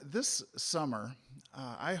This summer,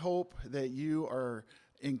 I hope that you are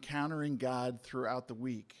encountering God throughout the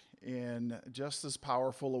week in just as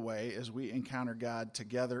powerful a way as we encounter God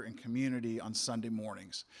together in community on Sunday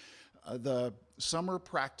mornings. The summer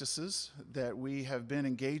practices that we have been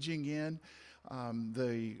engaging in,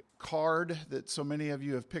 the card that so many of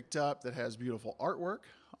you have picked up that has beautiful artwork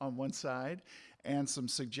on one side and some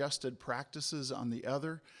suggested practices on the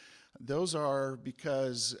other, those are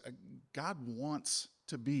because God wants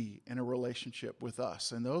to be in a relationship with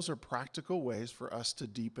us, and those are practical ways for us to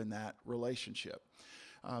deepen that relationship.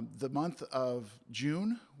 The month of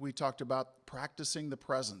June, we talked about practicing the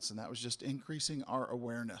presence, and that was just increasing our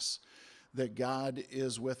awareness that God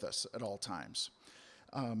is with us at all times.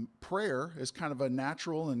 Prayer is kind of a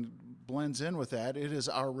natural and blends in with that. It is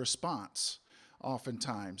our response,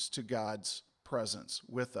 oftentimes, to God's presence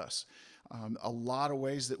with us. A lot of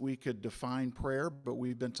ways that we could define prayer, but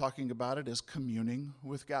we've been talking about it as communing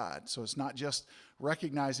with God. So it's not just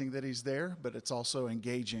recognizing that He's there, but it's also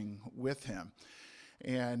engaging with Him.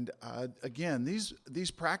 And again,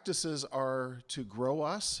 these practices are to grow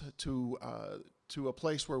us to a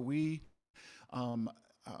place where we. I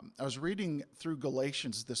was reading through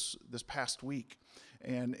Galatians this past week,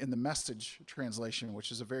 and in the Message translation, which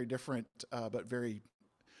is a very different but very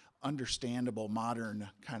understandable modern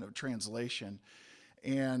kind of translation.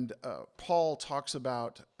 And Paul talks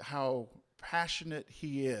about how passionate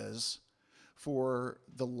he is for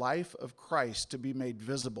the life of Christ to be made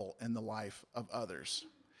visible in the life of others.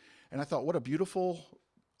 And I thought, what a beautiful,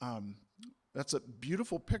 that's a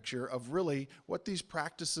beautiful picture of really what these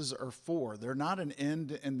practices are for. They're not an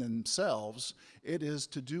end in themselves. It is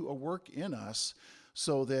to do a work in us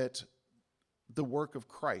so that the work of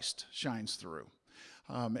Christ shines through.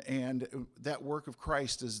 And that work of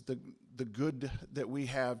Christ is the good that we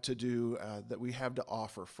have to do, that we have to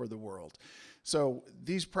offer for the world. So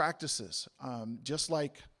these practices, just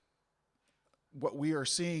like what we are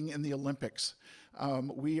seeing in the Olympics,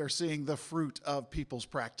 we are seeing the fruit of people's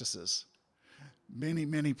practices, many,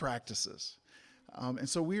 many practices. And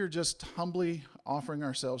so we are just humbly offering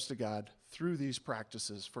ourselves to God through these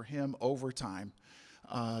practices for Him over time.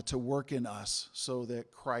 To work in us so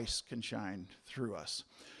that Christ can shine through us.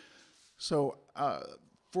 So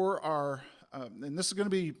for our, and this is going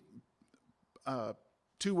to be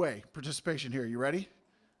two-way participation here. You ready?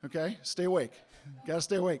 Okay, stay awake. Got to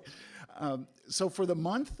stay awake. So for the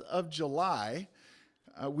month of July,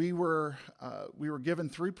 we were given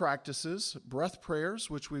three practices: breath prayers,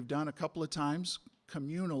 which we've done a couple of times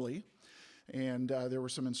communally. And there were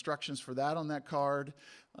some instructions for that on that card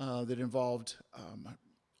that involved,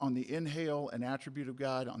 on the inhale, an attribute of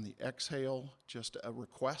God; on the exhale, just a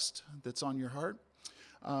request that's on your heart.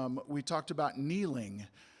 We talked about kneeling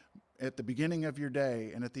at the beginning of your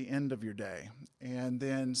day and at the end of your day, and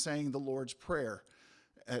then saying the Lord's Prayer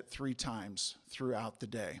at 3 times throughout the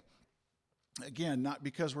day. Again, not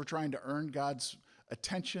because we're trying to earn God's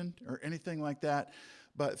attention or anything like that,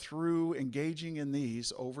 but through engaging in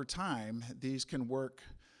these over time, these can work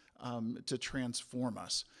to transform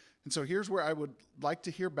us. And so here's where I would like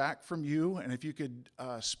to hear back from you, and if you could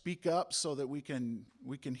speak up so that we can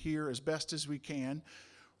hear as best as we can.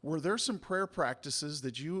 Were there some prayer practices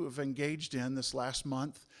that you have engaged in this last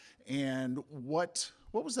month, and what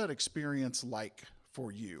was that experience like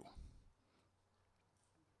for you?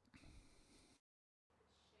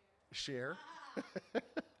 Share.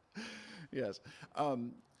 Yes.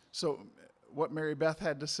 So what Mary Beth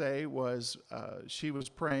had to say was she was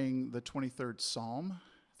praying the 23rd Psalm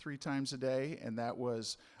 3 times a day, and that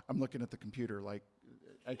was, I'm looking at the computer like,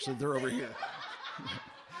 actually they're over here.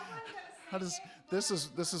 How does this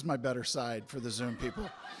is my better side for the Zoom people.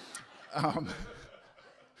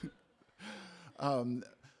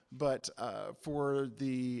 But for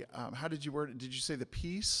the how did you word it? Did you say the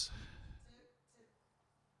peace?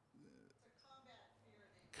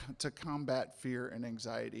 To combat fear and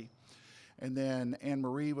anxiety. And then Anne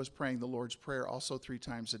Marie was praying the Lord's Prayer also 3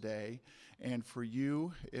 times a day. And for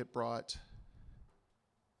you, it brought...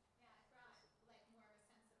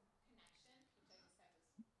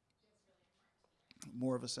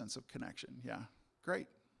 more of a sense of connection. Yeah. Great.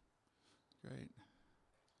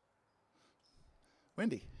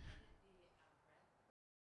 Wendy.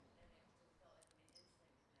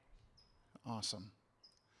 Awesome.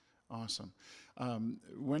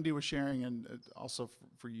 Wendy was sharing, and also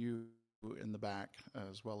for you in the back,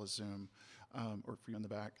 as well as Zoom, or for you in the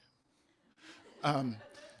back.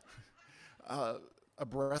 A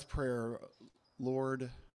breath prayer, Lord,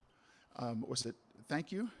 was it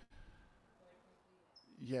thank you?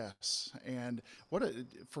 Yes, and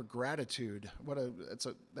for gratitude.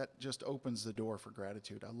 That just opens the door for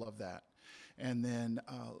gratitude. I love that. And then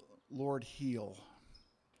Lord heal,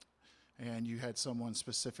 and you had someone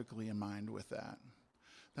specifically in mind with that.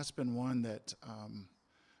 That's been one that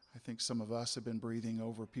I think some of us have been breathing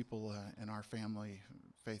over people in our family,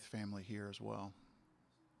 faith family here as well.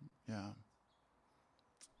 Yeah.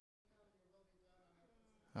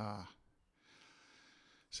 Ah,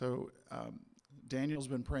 so Daniel's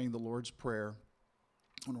been praying the Lord's Prayer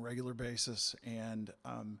on a regular basis, and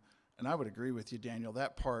I would agree with you, Daniel.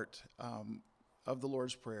 That part of the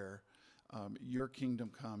Lord's Prayer, "Your kingdom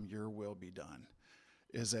come, Your will be done,"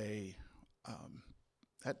 is a um,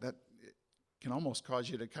 that can almost cause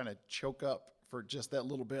you to kind of choke up for just that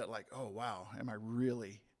little bit. Like, oh wow, am I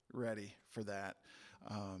really ready for that?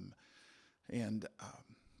 Um, and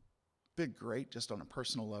Been great just on a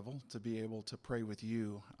personal level to be able to pray with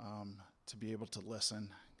you, to be able to listen,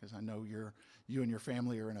 because I know you and your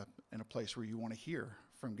family are in a place where you want to hear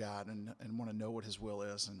from God and want to know what His will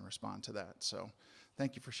is and respond to that. So,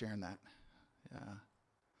 thank you for sharing that. Yeah.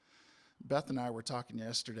 Beth and I were talking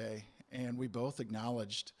yesterday, and we both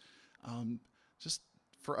acknowledged, just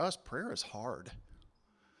for us, prayer is hard,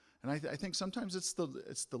 and I think sometimes it's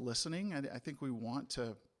the listening. I think we want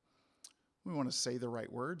to say the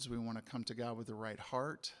right words. We want to come to God with the right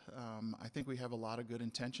heart. I think we have a lot of good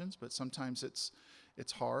intentions, but sometimes it's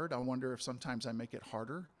hard. I wonder if sometimes I make it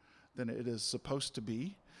harder than it is supposed to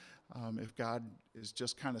be. If God is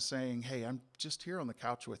just kind of saying, "Hey, I'm just here on the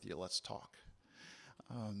couch with you. Let's talk."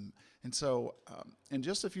 In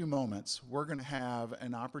just a few moments, we're going to have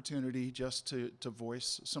an opportunity just to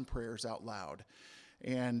voice some prayers out loud.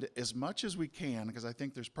 And as much as we can, because I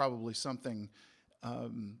think there's probably something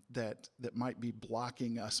that might be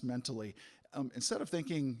blocking us mentally. Instead of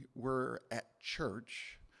thinking we're at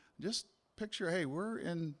church, just picture, hey, we're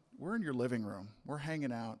in your living room. We're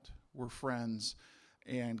hanging out. We're friends,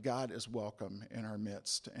 and God is welcome in our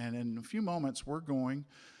midst. And in a few moments, we're going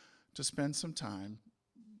to spend some time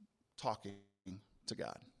talking to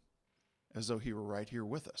God as though He were right here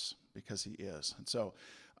with us, because He is. And so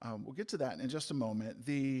we'll get to that in just a moment.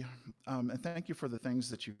 And thank you for the things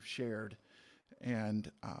that you've shared. And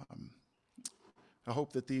I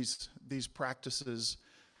hope that these practices,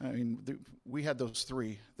 we had those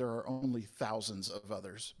three. There are only thousands of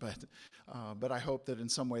others, but I hope that in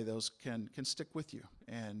some way those can stick with you,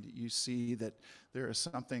 and you see that there is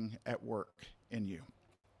something at work in you.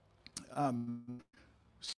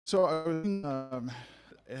 So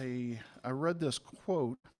I read this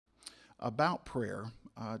quote about prayer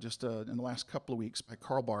just in the last couple of weeks by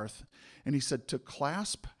Karl Barth, and he said, "To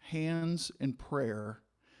clasp hands in prayer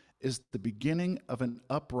is the beginning of an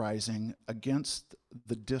uprising against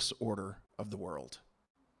the disorder of the world."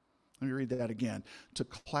 Let me read that again. To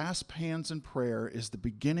clasp hands in prayer is the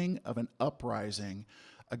beginning of an uprising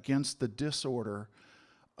against the disorder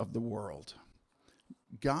of the world.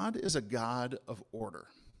 God is a God of order.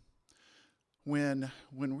 When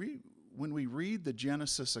we read the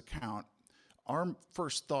Genesis account, our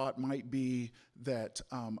first thought might be that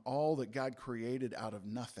all that God created out of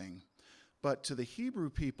nothing. But to the Hebrew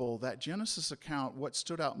people, that Genesis account, what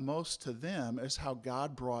stood out most to them is how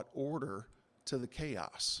God brought order to the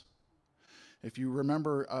chaos. If you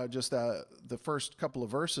remember the first couple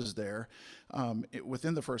of verses there,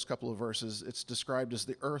 within the first couple of verses, it's described as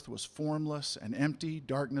the earth was formless and empty,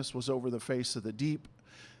 darkness was over the face of the deep,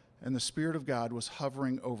 and the Spirit of God was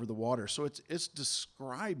hovering over the water. So it's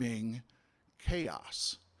describing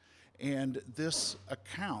chaos. And this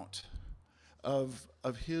account of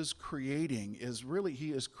His creating is really,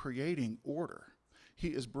 He is creating order. He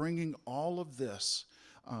is bringing all of this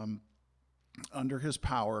under His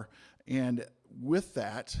power. And with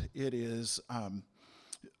that, it is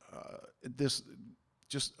this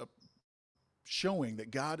just showing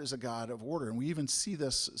that God is a God of order. And we even see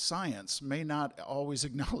this. Science may not always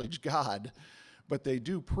acknowledge God, but they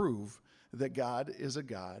do prove that God is a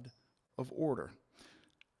God of order.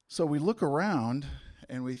 So we look around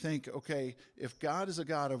and we think, okay, if God is a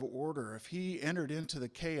God of order, if He entered into the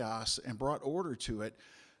chaos and brought order to it,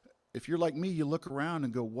 if you're like me, you look around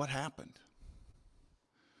and go, what happened?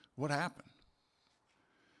 What happened?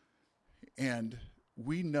 And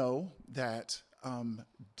we know that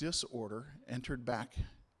disorder entered back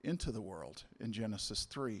into the world in Genesis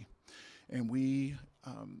 3. And we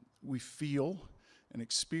feel and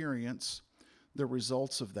experience the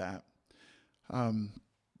results of that.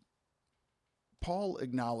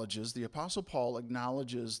 the Apostle Paul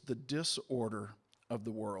acknowledges the disorder of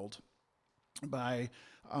the world by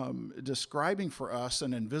describing for us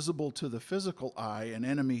an invisible to the physical eye, an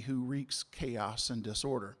enemy who wreaks chaos and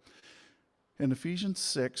disorder. In Ephesians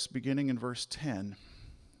 6, beginning in verse 10,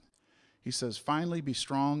 he says, "Finally be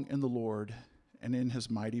strong in the Lord and in his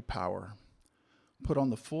mighty power. Put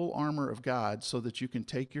on the full armor of God so that you can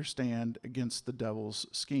take your stand against the devil's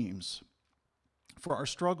schemes. For our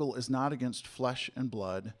struggle is not against flesh and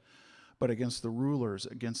blood, but against the rulers,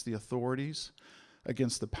 against the authorities,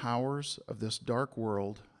 against the powers of this dark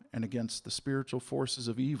world, and against the spiritual forces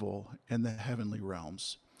of evil in the heavenly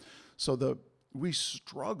realms." So we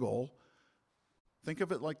struggle. Think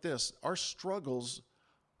of it like this. Our struggles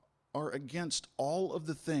are against all of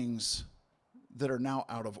the things that are now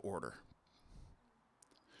out of order.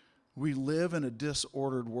 We live in a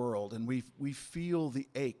disordered world, and we feel the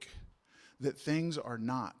ache that things are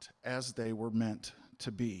not as they were meant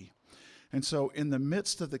to be. And so in the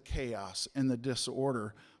midst of the chaos and the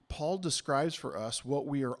disorder, Paul describes for us what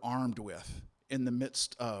we are armed with in the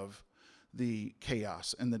midst of the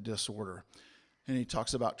chaos and the disorder. And he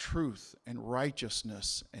talks about truth and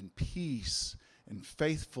righteousness and peace and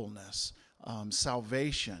faithfulness,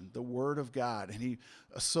 salvation, the word of God. And he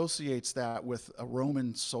associates that with a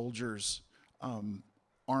Roman soldier's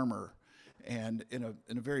armor, and in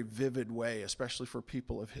a very vivid way, especially for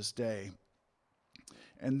people of his day.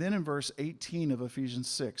 And then in verse 18 of Ephesians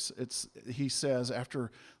 6, he says,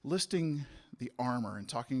 after listing the armor and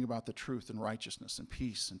talking about the truth and righteousness and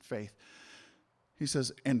peace and faith, he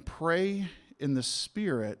says, "And pray in the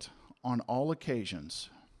Spirit on all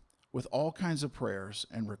occasions, with all kinds of prayers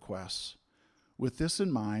and requests. With this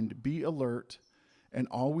in mind, be alert and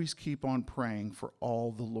always keep on praying for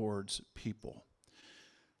all the Lord's people."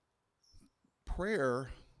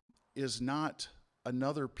 Prayer is not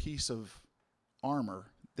another piece of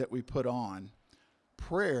armor that we put on.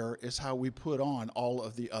 Prayer is how we put on all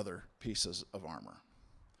of the other pieces of armor.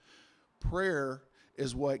 Prayer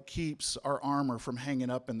is what keeps our armor from hanging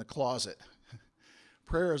up in the closet.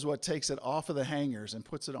 Prayer is what takes it off of the hangers and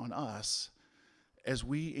puts it on us as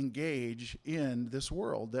we engage in this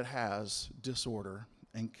world that has disorder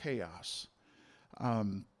and chaos.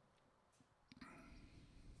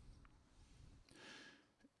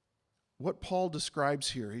 What Paul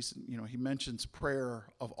describes here, he mentions prayer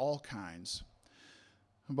of all kinds.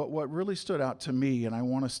 But what really stood out to me, and I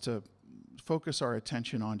want us to focus our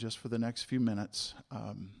attention on just for the next few minutes,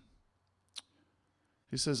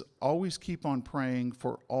 he says, always keep on praying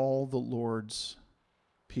for all the Lord's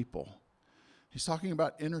people. He's talking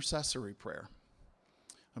about intercessory prayer,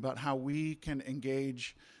 about how we can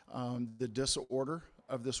engage the disorder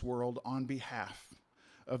of this world on behalf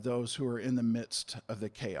of those who are in the midst of the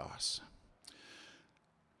chaos.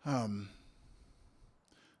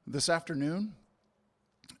 This afternoon,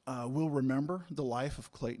 we'll remember the life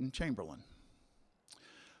of Clayton Chamberlain.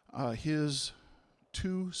 His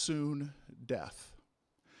too soon death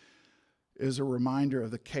is a reminder of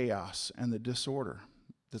the chaos and the disorder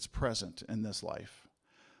that's present in this life.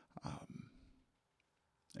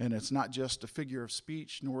 And it's not just a figure of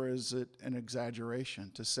speech, nor is it an exaggeration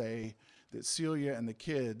to say that Celia and the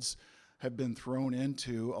kids have been thrown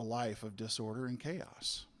into a life of disorder and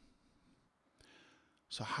chaos.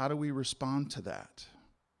 So how do we respond to that?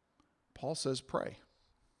 Paul says pray.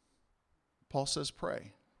 Paul says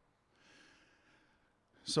pray.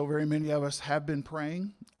 So very many of us have been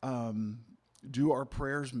praying. Do our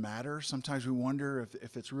prayers matter? Sometimes we wonder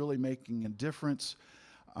if it's really making a difference.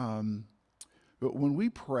 But when we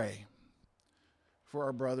pray for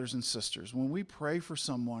our brothers and sisters, when we pray for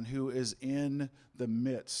someone who is in the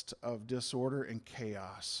midst of disorder and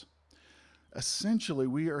chaos, essentially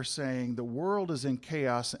we are saying the world is in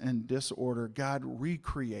chaos and disorder. God,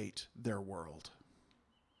 recreate their world.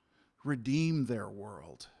 Redeem their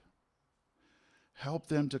world. Help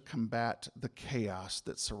them to combat the chaos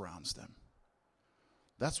that surrounds them.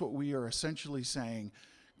 That's what we are essentially saying.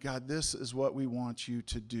 God, this is what we want you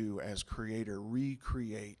to do as creator.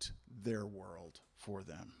 Recreate their world for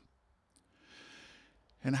them.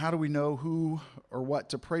 And how do we know who or what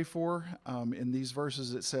to pray for? In these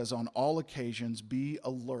verses it says, on all occasions, be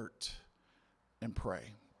alert and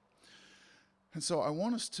pray. And so I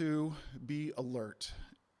want us to be alert,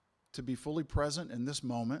 to be fully present in this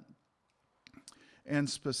moment, and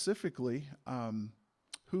specifically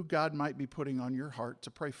who God might be putting on your heart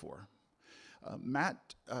to pray for.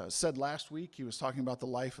 Matt said last week, he was talking about the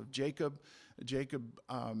life of Jacob. Jacob,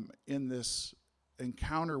 in this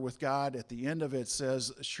encounter with God, at the end of it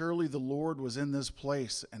says, surely the Lord was in this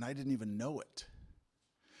place and I didn't even know it.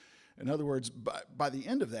 In other words, by the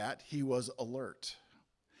end of that, he was alert.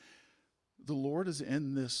 The Lord is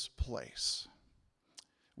in this place.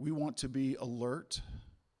 We want to be alert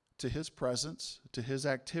to his presence, to his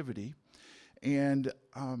activity, and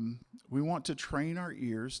we want to train our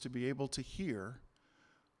ears to be able to hear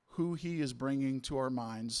who he is bringing to our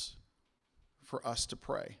minds for us to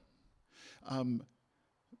pray.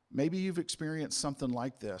 Maybe you've experienced something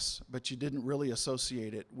like this, but you didn't really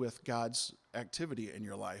associate it with God's activity in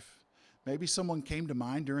your life. Maybe someone came to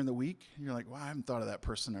mind during the week, and you're like, well, I haven't thought of that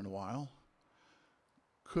person in a while.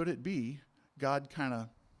 Could it be God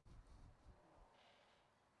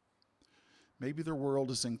maybe their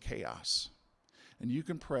world is in chaos, and you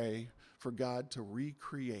can pray for God to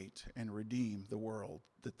recreate and redeem the world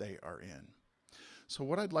that they are in. So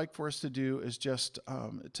what I'd like for us to do is just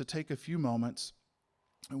to take a few moments,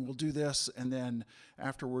 and we'll do this, and then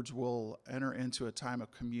afterwards we'll enter into a time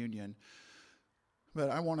of communion.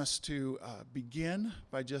 But I want us to begin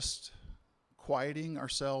by just quieting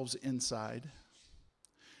ourselves inside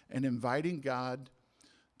and inviting God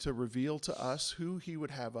to reveal to us who he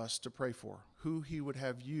would have us to pray for, who he would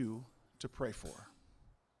have you to pray for.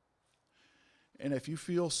 And if you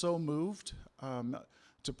feel so moved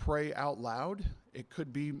to pray out loud, it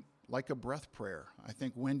could be like a breath prayer. I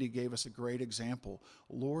think Wendy gave us a great example.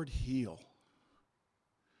 Lord, heal.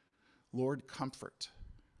 Lord, comfort.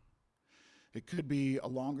 It could be a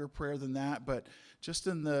longer prayer than that, but just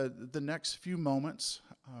in the next few moments,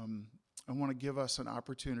 I want to give us an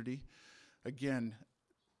opportunity. Again,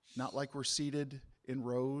 not like we're seated in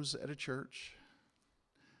rows at a church.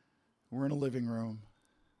 We're in a living room.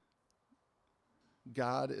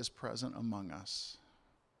 God is present among us.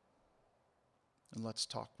 And let's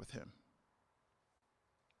talk with him.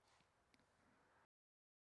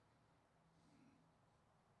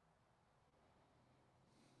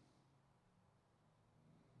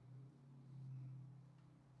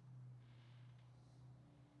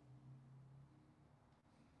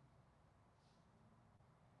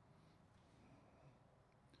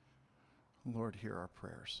 Lord, hear our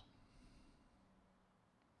prayers.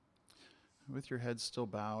 With your head still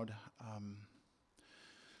bowed,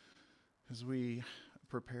 as we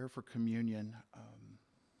prepare for communion,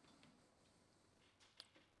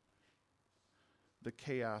 the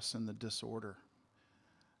chaos and the disorder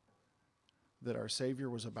that our Savior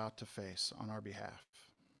was about to face on our behalf.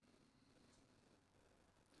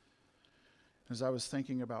 As I was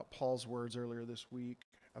thinking about Paul's words earlier this week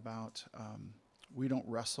about we don't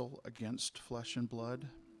wrestle against flesh and blood,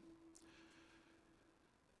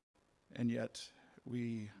 and yet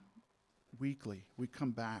we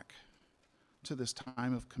come back to this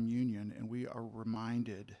time of communion, and we are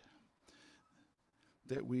reminded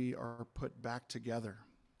that we are put back together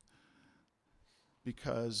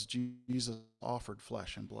because Jesus offered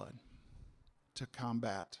flesh and blood to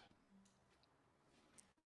combat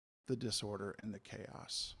the disorder and the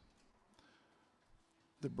chaos.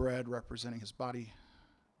 The bread representing his body,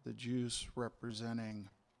 the juice representing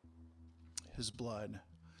his blood.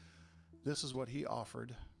 This is what he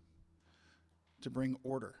offered to bring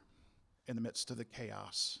order in the midst of the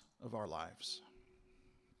chaos of our lives.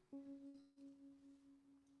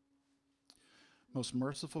 Most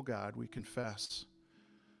merciful God, we confess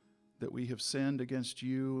that we have sinned against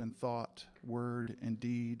you in thought, word, and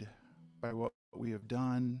deed by what we have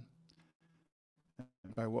done,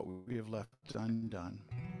 and by what we have left undone.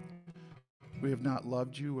 We have not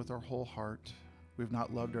loved you with our whole heart. We have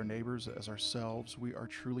not loved our neighbors as ourselves. We are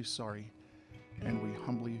truly sorry, and we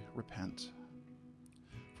humbly repent.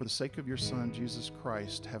 For the sake of your Son, Jesus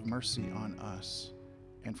Christ, have mercy on us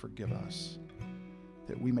and forgive us,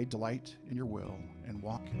 that we may delight in your will and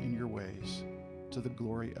walk in your ways to the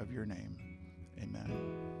glory of your name.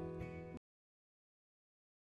 Amen.